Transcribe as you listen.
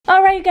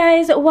Alright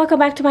guys, welcome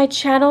back to my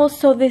channel.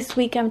 So this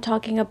week I'm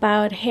talking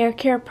about hair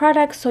care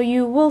products, so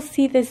you will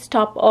see this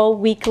top all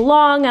week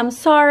long. I'm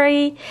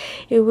sorry,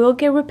 it will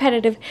get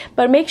repetitive,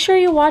 but make sure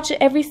you watch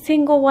every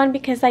single one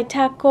because I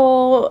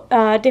tackle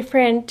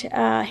different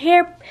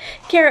hair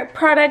care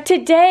product.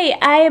 Today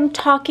I am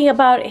talking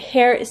about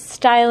hair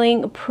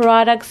styling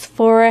products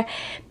for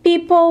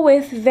people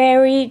with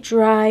very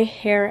dry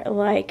hair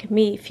like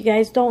me. If you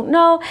guys don't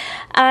know,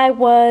 I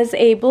was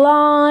a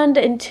blonde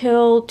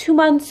until 2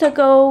 months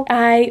ago.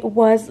 I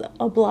was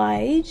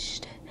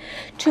obliged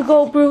to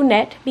go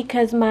brunette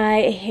because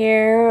my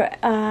hair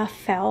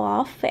fell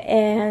off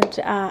and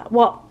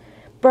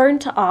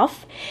burnt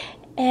off,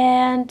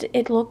 and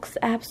it looked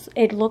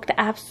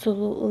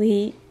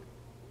absolutely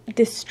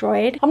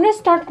destroyed. I'm gonna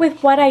start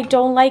with what I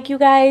don't like, you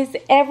guys.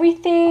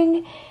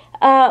 Everything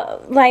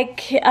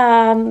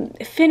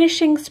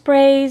finishing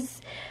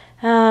sprays,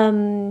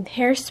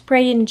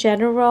 hairspray in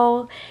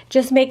general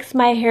just makes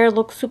my hair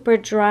look super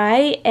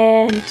dry,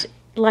 and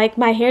like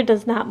my hair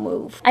does not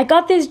move. I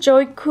got this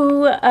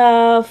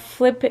JOICO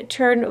flip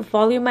turn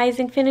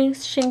volumizing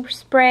finishing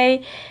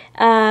spray,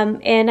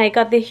 and I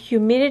got the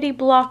humidity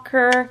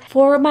blocker.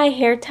 For my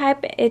hair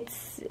type,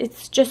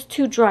 it's just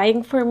too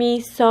drying for me,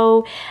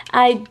 so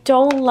I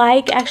don't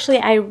like, actually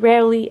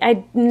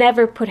I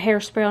never put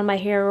hairspray on my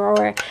hair,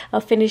 or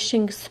a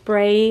finishing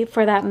spray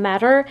for that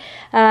matter,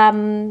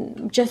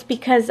 just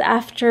because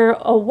after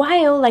a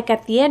while, like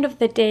at the end of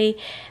the day,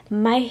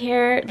 my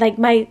hair, like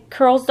my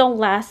curls don't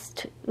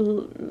last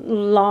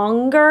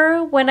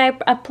longer when I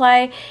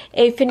apply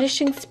a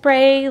finishing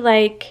spray,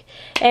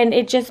 and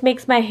it just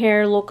makes my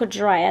hair look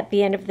dry at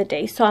the end of the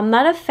day. So I'm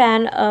not a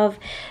fan of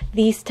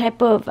these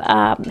type of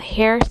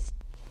hair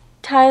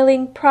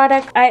styling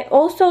product. I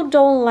also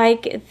don't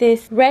like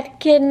this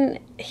REDKEN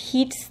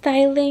heat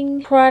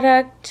styling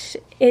product.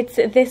 It's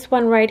this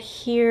one right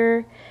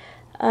here.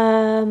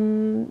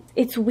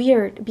 It's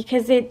weird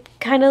because it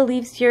kind of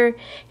leaves your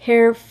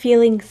hair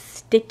feeling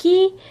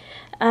sticky,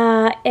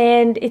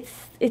 and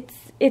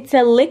it's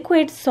a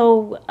liquid,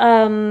 so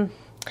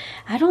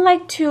I don't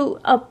like to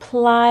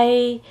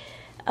apply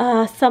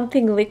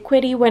something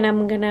liquidy when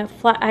I'm gonna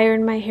flat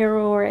iron my hair,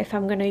 or if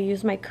I'm gonna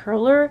use my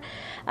curler.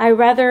 I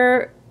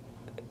rather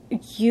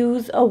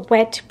use a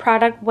wet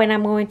product when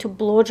I'm going to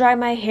blow dry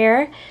my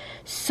hair.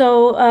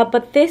 So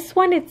but this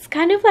one, it's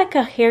kind of like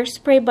a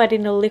hairspray but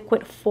in a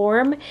liquid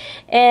form,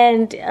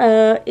 and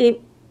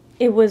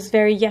it was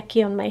very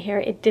yucky on my hair.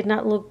 It did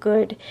not look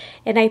good,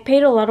 and I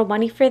paid a lot of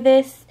money for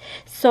this,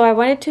 so I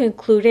wanted to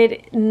include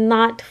it.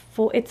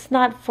 It's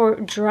not for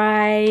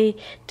dry,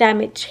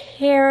 damaged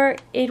hair.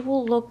 It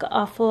will look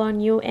awful on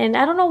you, and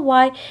I don't know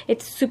why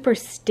it's super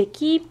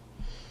sticky.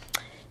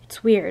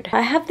 It's weird.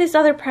 I have this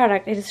other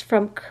product. It is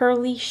from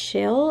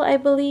SHILL, I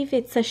believe.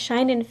 It's a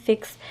shine and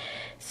fix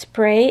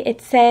spray.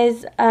 It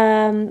says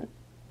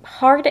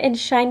hard and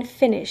shine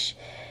finish.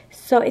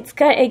 So it's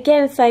got,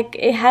 again, it's like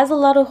it has a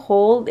lot of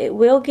hold. It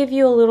will give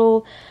you a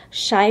little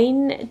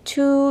shine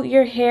to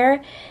your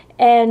hair,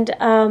 and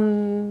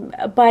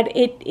but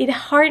it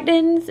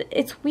hardens.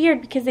 It's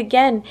weird because,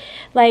 again,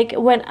 like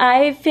when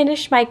I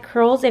finish my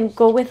curls and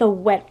go with a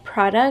wet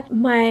product,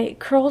 my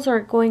curls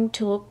are going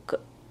to look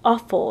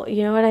awful,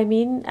 you know what I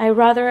mean? I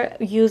rather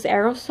use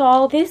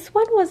aerosol. This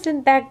one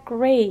wasn't that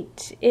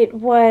great. It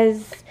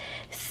was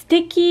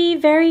sticky,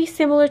 very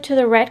similar to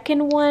the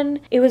REDKEN one.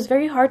 It was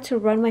very hard to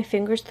run my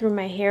fingers through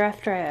my hair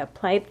after I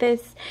applied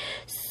this,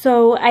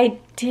 so I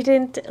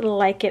didn't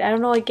like it. I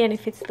don't know, again,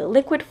 if it's the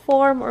liquid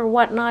form or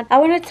whatnot. I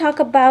want to talk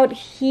about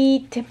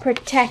heat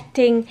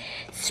protecting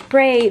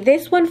spray.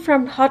 This one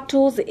from Hot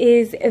Tools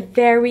is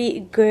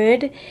very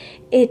good.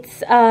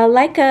 It's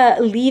like a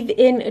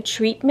leave-in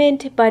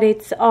treatment, but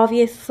it's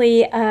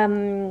obviously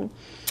it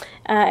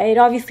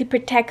obviously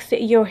protects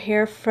your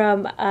hair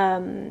from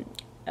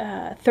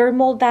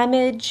thermal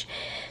damage.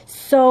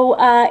 So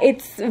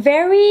it's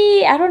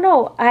very, I don't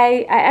know,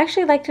 I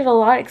actually liked it a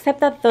lot, except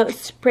that the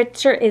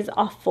spritzer is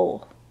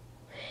awful.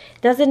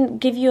 Doesn't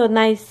give you a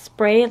nice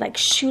spray, like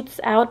shoots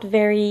out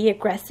very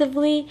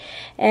aggressively,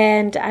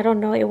 and I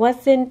don't know, it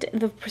wasn't,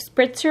 the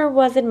spritzer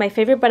wasn't my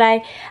favorite, but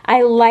I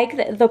liked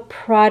the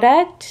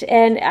product,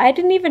 and I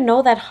didn't even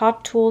know that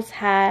Hot Tools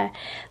had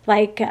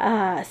like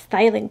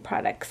styling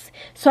products,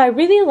 so I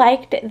really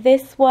liked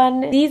this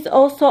one. These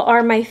also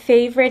are my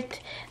favorite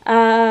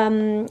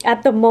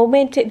at the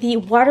moment. The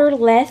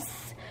WATERLESS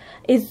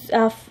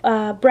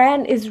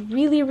brand is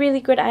really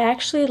good. I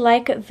actually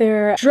like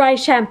their dry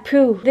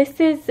shampoo. This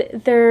is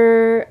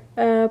their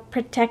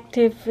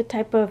protective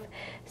type of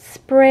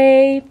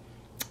spray.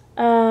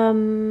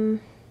 So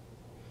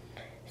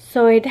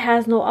it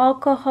has no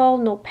alcohol,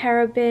 no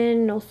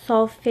paraben, no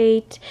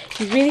sulfate.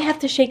 You really have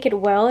to shake it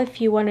well if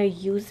you want to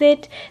use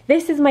it.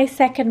 This is my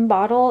second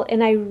bottle,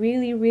 and I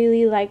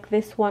really like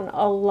this one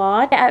a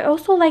lot. I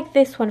also like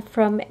this one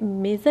from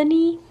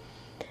MIZANL.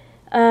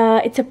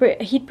 It's a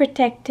heat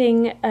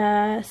protecting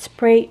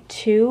spray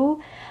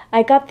too.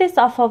 I got this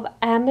off of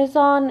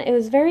Amazon. It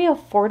was very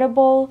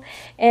affordable,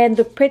 and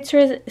the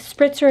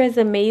spritzer is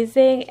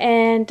amazing.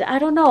 And I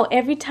don't know,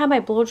 every time I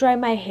blow dry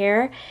my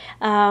hair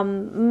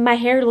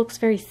looks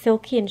very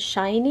silky and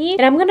shiny.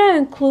 And I'm gonna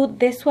include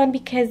this one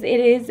because it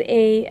is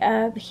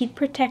a heat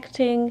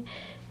protecting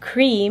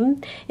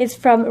cream. It's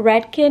from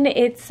Redken.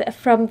 It's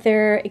from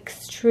their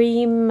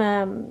extreme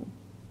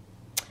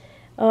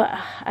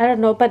I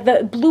don't know, but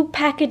the blue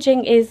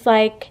packaging is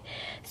like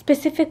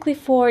specifically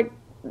for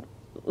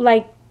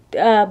like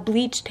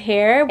bleached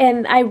hair,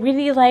 and I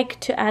really like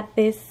to add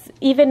this.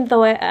 Even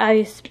though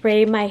I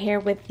spray my hair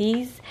with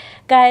these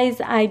guys,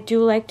 I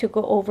do like to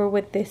go over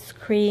with this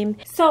cream.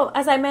 So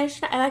as I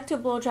mentioned, I like to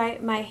blow dry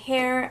my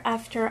hair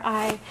after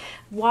I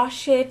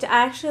wash it.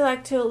 I actually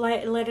like to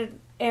let it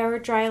air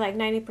dry like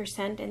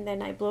 90%, and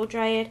then I blow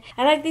dry it.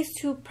 I like these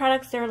two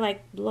products. They're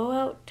like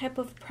blowout type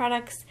of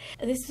products.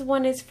 This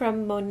one is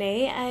from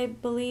MONAT, I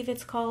believe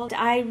it's called.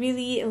 I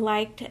really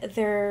liked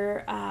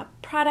their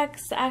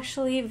products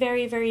actually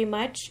very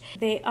much.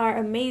 They are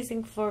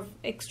amazing for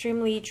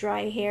extremely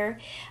dry hair,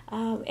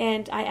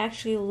 and I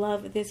actually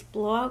love this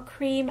blowout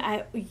cream.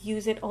 I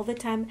use it all the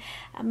time.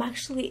 I'm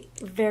actually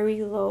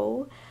very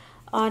low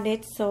on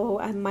it, so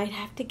I might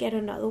have to get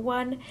another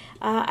one.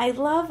 I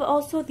love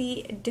also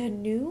the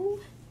DENOUE.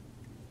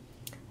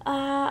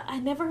 I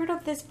never heard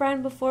of this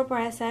brand before, but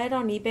I saw it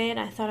on eBay and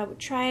I thought I would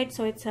try it.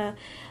 So it's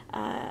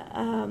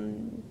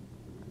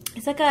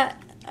it's like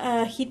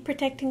a heat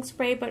protecting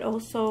spray, but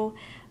also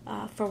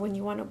for when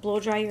you want to blow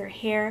dry your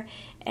hair.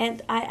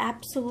 And I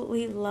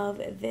absolutely love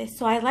this.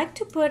 So I like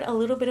to put a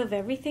little bit of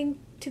everything,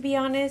 to be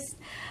honest.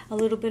 A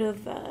little bit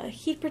of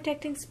heat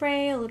protecting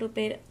spray, a little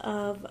bit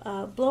of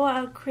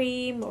blowout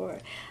cream, or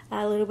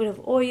a little bit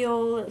of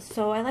oil.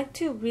 So I like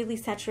to really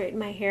saturate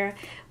my hair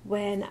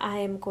when I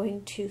am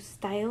going to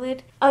style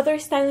it. Other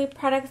styling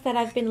products that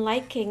I've been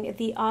liking,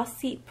 the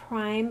AUSSI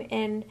Prime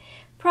and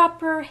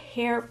Proper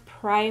Hair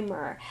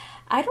Primer.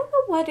 I don't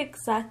know what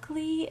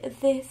exactly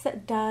this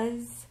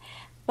does,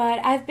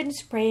 but I've been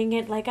spraying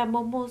it. Like, I'm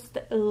almost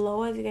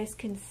low, as you guys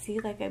can see.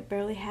 Like, I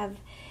barely have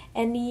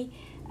any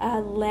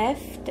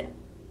left,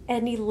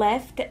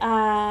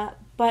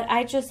 but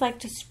I just like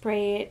to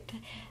spray it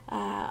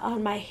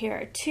on my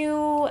hair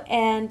too.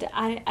 And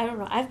I don't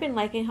know, I've been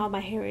liking how my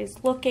hair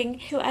is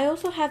looking. So I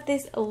also have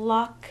this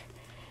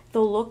The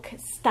Look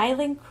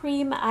styling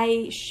cream.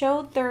 I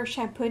showed their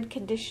shampoo and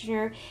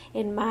conditioner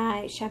in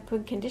my shampoo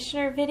and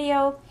conditioner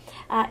video,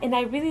 and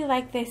I really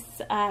like this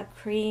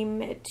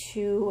cream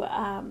to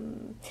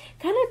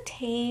kind of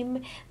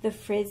tame the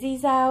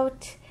frizzies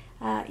out.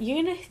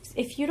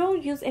 If you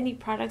don't use any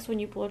products when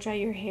you blow dry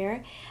your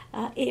hair,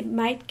 it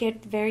might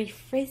get very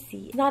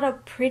frizzy. It's not a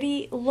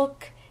pretty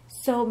look,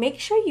 so make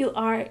sure you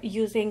are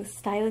using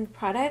styling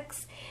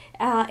products.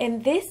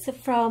 And this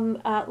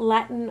from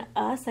Latin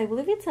Us, I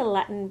believe it's a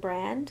Latin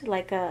brand,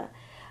 like a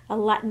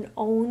Latin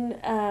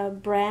owned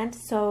brand.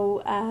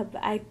 So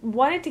I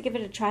wanted to give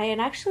it a try,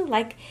 and actually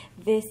like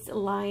this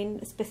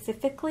line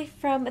specifically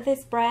from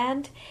this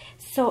brand.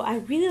 So I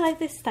really like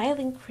this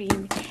styling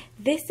cream.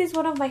 This is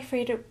one of my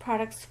favorite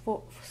products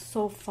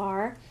so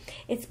far.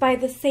 It's by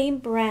the same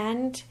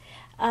brand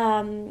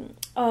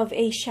of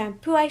a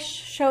shampoo I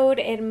showed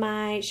in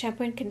my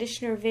shampoo and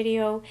conditioner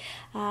video.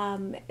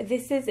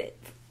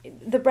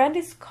 The brand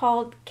is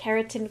called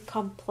Keratin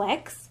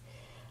Complex,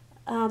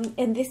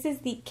 and this is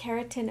the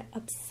Keratin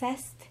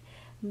Obsessed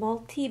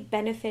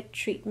Multi-Benefit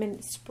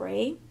Treatment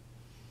Spray.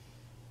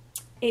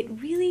 It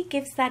really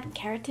gives that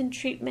keratin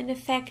treatment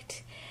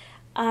effect.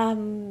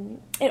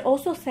 It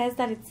also says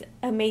that it's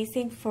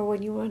amazing for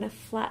when you want to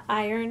flat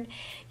iron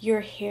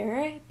your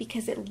hair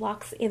because it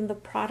locks in the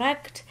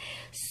product.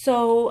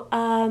 So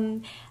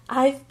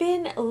I've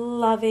been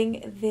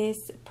loving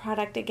this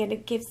product. Again,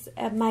 it gives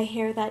my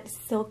hair that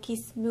silky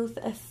smooth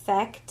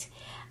effect.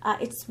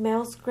 It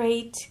smells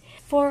great.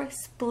 For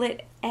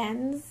split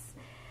ends,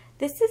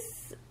 this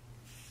is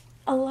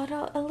a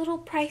little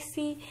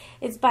pricey.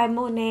 It's by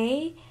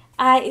MONAT.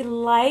 I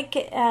like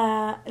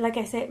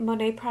I said,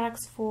 MONAT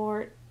products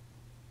for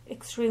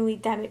extremely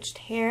damaged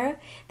hair.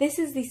 This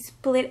is the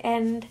split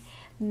end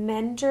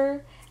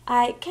mender.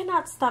 I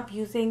cannot stop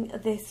using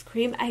this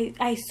cream.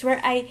 I swear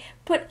I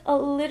put a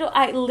little,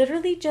 I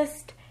literally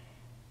just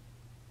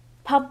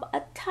pump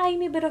a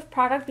tiny bit of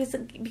product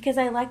because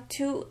I like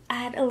to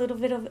add a little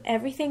bit of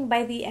everything.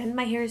 By the end,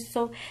 my hair is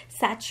so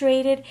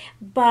saturated,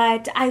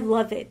 but I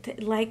love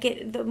it. Like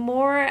it, the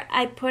more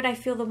I put, I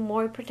feel the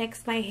more it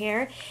protects my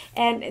hair.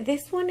 And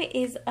this one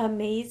is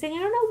amazing. I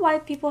don't know why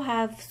people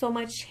have so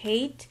much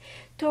hate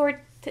toward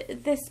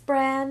this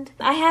brand.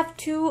 I have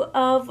two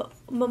of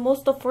the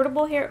most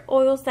affordable hair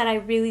oils that I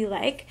really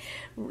like.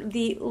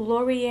 The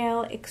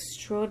L'Oreal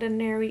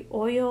Extraordinary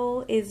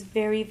Oil is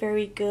very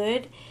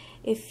good.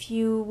 If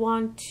you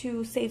want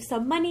to save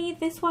some money,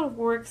 this one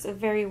works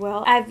very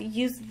well. I've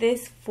used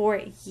this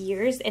for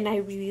years and I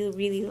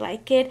really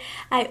like it.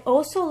 I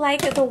also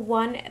like the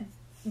one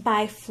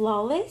by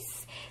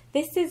Flawless.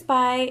 This is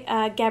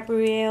by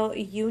Gabrielle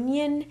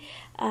Union,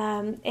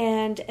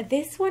 and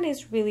this one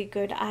is really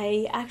good.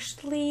 I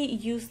actually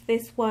use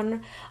this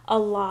one a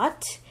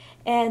lot,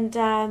 and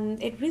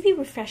it really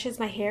refreshes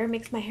my hair,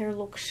 makes my hair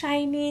look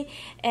shiny,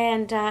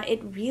 and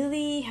it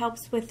really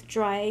helps with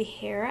dry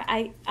hair.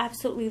 I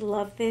absolutely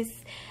love this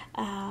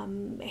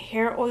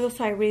hair oil,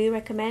 so I really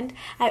recommend.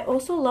 I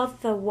also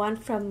love the one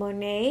from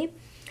MONAT.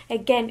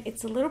 Again,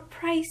 it's a little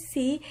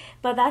pricey,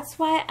 but that's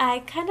why I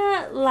kind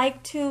of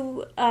like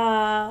to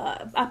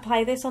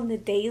apply this on the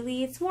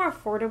daily. It's more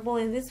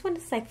affordable, and this one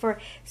is like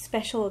for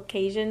special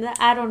occasions.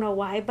 I don't know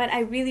why, but I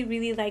really,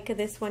 really like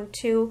this one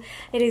too.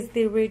 It is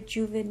the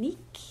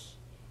Rejuvenique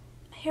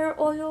hair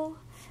oil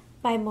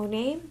by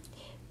MONAT.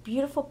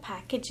 Beautiful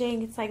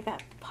packaging. It's like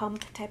that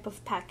pump type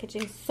of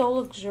packaging, so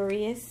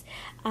luxurious.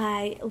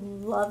 I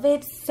love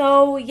it.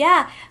 So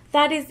yeah,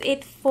 that is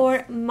it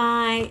for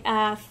my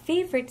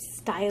favorite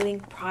styling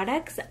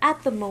products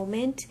at the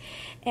moment,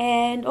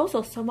 and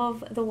also some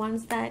of the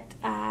ones that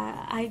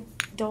I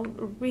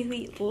don't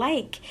really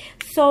like.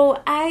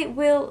 So I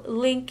will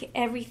link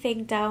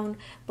everything down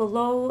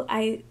below.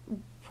 I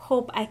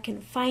hope I can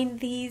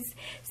find these,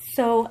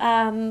 so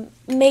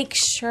make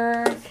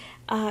sure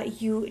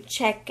you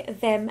check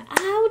them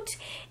out.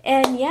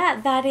 And yeah,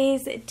 that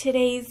is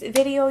today's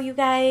video, you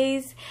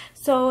guys.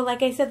 So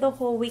like I said, the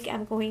whole week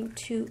I'm going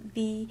to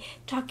be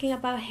talking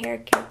about hair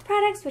care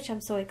products, which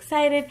I'm so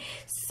excited.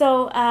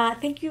 So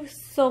thank you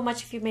so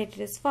much if you made it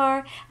this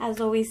far.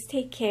 As always,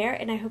 take care,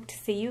 and I hope to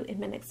see you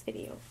in my next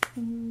video.